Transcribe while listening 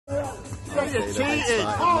you're cheating.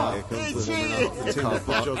 You're cheating. The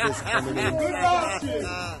carpet joggers coming in.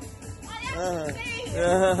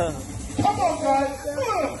 Come on, guys.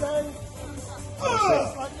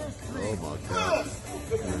 Oh my God.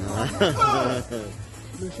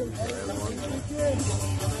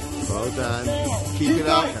 Well done. Keep it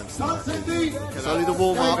up. It's only the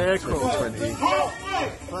warm up. 20.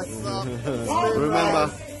 Remember,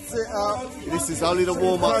 this is only the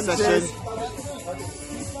warm up session.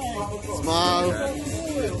 Smile.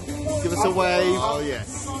 Give us a wave. Oh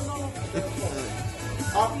yes.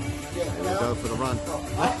 There we go for the run.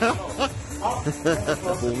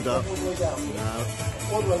 Balled up. No.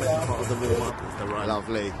 Part of the warm up. The run.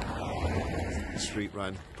 Lovely. Street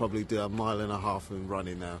run. Probably do 1.5 miles in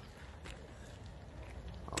running now.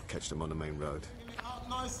 I'll catch them on the main road. Up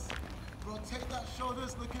nice. Rotate that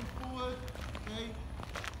shoulders, looking forward. Okay.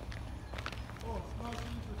 Oh, it's nice for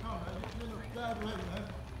you to come, man. You're in a bad way, man.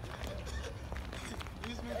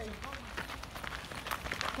 He's meant to come.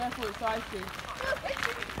 Careful, it's icy.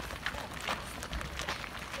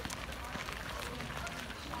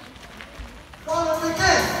 Follow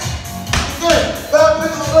again. Good. Third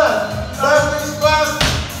pistol left. Third pistol first.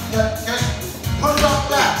 Yeah, okay. Push up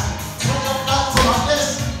that. Push up that. So like this.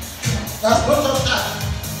 That's push up that.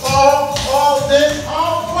 All this.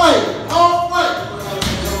 Halfway. Halfway.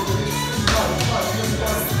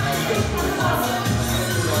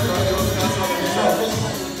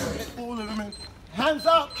 All of them in. Hands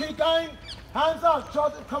up. Keep going. Hands up.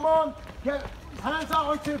 Jordan, come on. Get hands up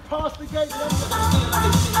until past the gate.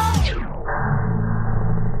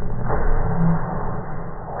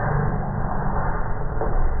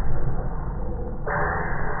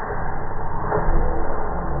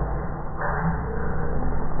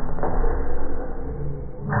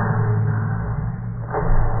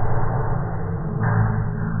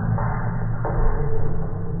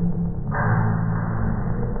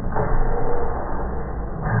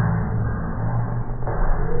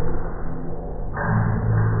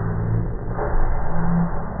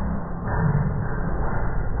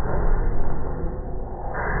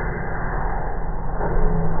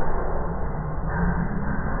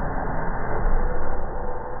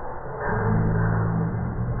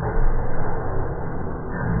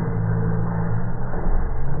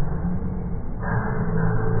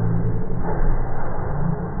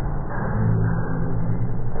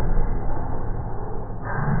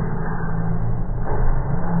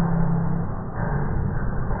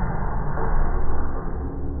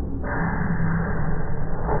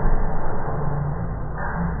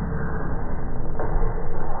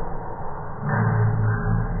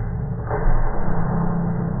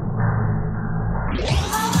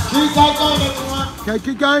 Keep that going, everyone. Okay,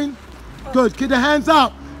 keep going. Good. Keep the hands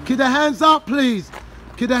up. Keep the hands up, please.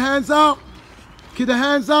 Keep the hands up. Keep the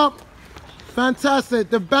hands up. Fantastic.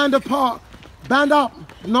 The band apart. Band up.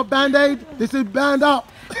 Not band-aid. This is band up.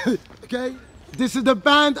 Okay. This is the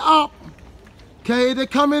band up. Okay, they're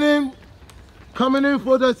coming in. Coming in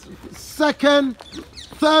for the second,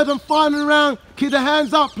 third and final round. Keep the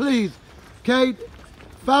hands up, please. Okay.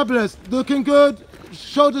 Fabulous. Looking good.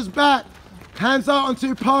 Shoulders back. Hands out until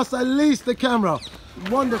you pass at least the camera.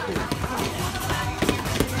 Wonderful. Good.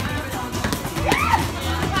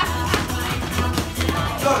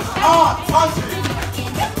 Hard. Punch it.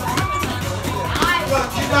 Good.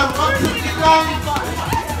 Keep going. Keep going.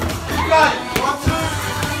 Keep going.